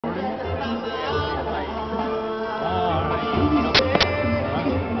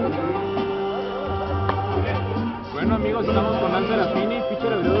amigos, estamos con Dan Serafini, pitcher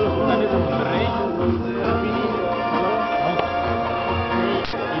de los Sultanes de Monterrey. Serafini,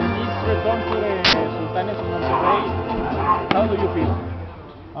 in this return to the Sultanes of Monterrey, how do you feel?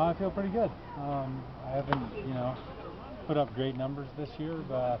 I feel pretty good. I haven't, put up great numbers this year,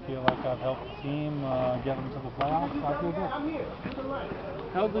 but I feel like I've helped the team get them to the playoffs, so I feel good.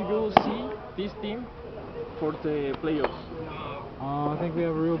 How do you see this team for the playoffs? I think we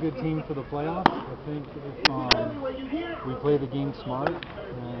have a real good team for the playoffs. I think if we play the game smart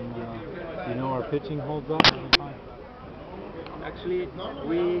and our pitching holds up, we'll be fine. Actually,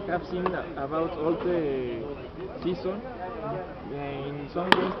 we have seen about all the season. In some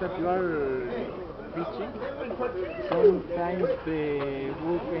games that you are pitching, sometimes the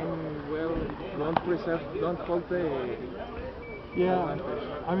bullpen don't hold the advantage.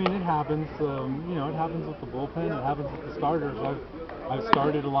 I mean, it happens. It happens with the bullpen. It happens with the starters. I've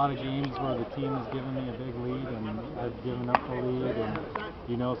started a lot of games where the team has given me a big lead, and I've given up the lead, and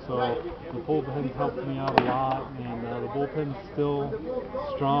so the bullpen's helped me out a lot, and the bullpen's still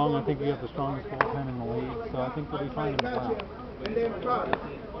strong. I think we have the strongest bullpen in the league, so I think we'll be fine in the playoffs.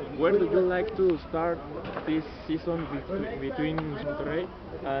 Where do you like to start this season between Monterrey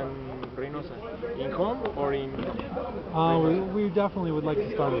and Reynosa? In home or in? We definitely would like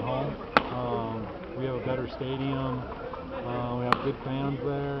to start at home. We have a better stadium. We have good fans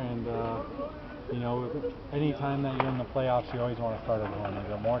there, and any time that you're in the playoffs, you always want to start at home. You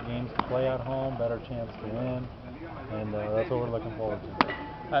got more games to play at home, better chance to win, and that's what we're looking forward to.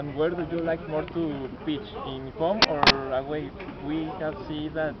 And where do you like more to pitch, in home or away? We have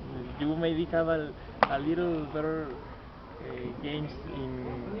seen that you maybe have a little better games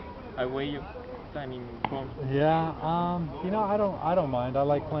in away than in home. Yeah, I don't mind. I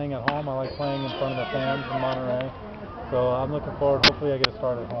like playing at home. I like playing in front of the fans in Monterrey. So I'm looking forward. Hopefully, I get a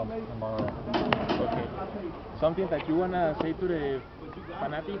start at home in Monterrey. Okay. Something that you wanna say to the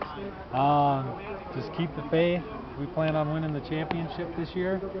fanatics? Just keep the faith. We plan on winning the championship this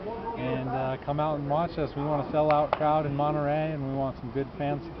year, and come out and watch us. We want a sellout crowd in Monterrey, and we want some good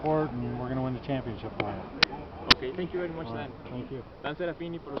fan support, and we're going to win the championship for you. Okay, thank you very much, Dan. Thank you. Dan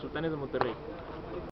Serafini por los Sultanes de Monterrey.